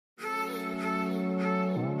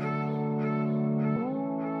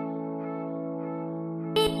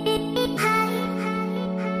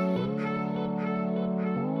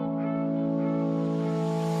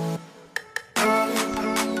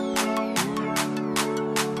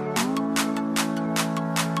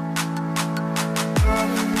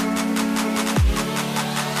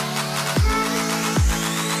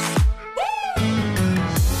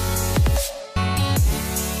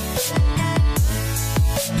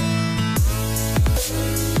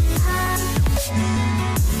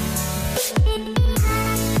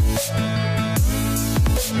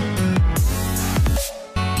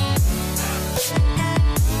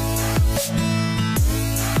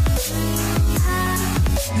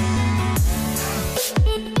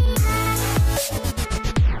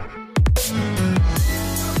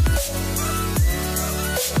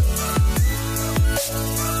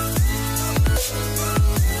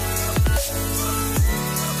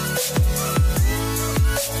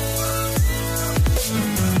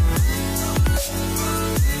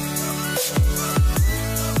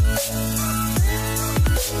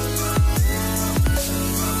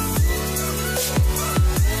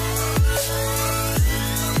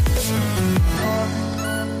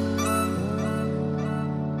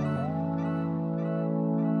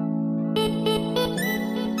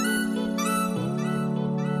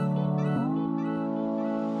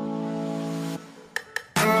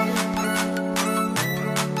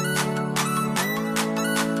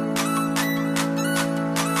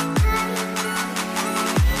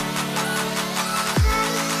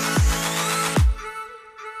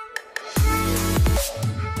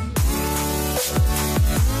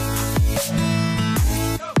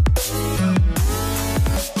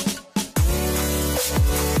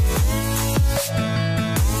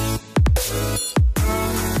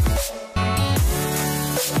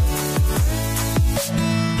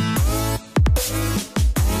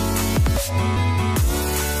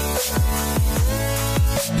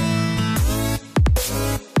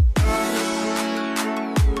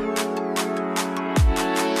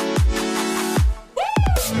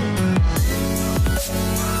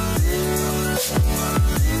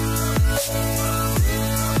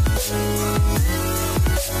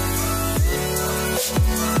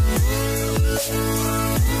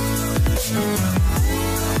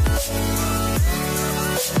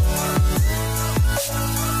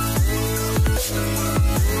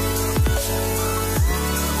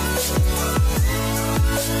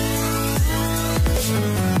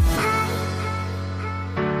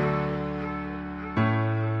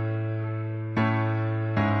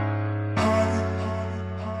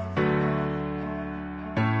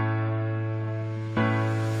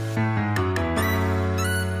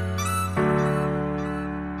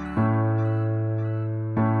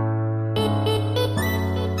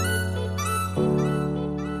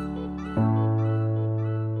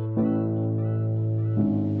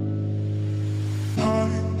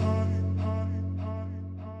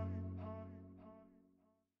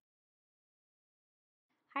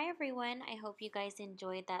Hi everyone, I hope you guys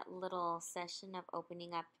enjoyed that little session of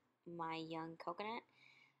opening up my young coconut.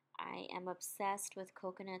 I am obsessed with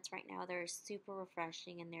coconuts right now. They're super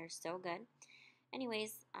refreshing and they're so good.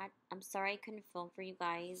 Anyways, I'm sorry I couldn't film for you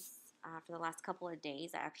guys for the last couple of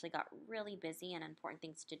days. I actually got really busy and important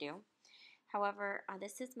things to do. However,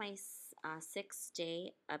 this is my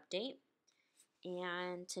 6-day update,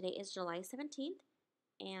 and today is July 17th,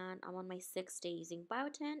 and I'm on my 6th day using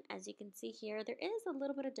biotin. As you can see here, there is a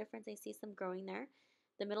little bit of difference. I see some growing there.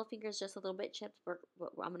 The middle finger is just a little bit chipped, but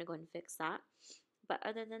I'm going to go ahead and fix that. But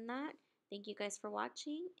other than that, thank you guys for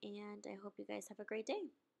watching, and I hope you guys have a great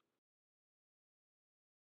day.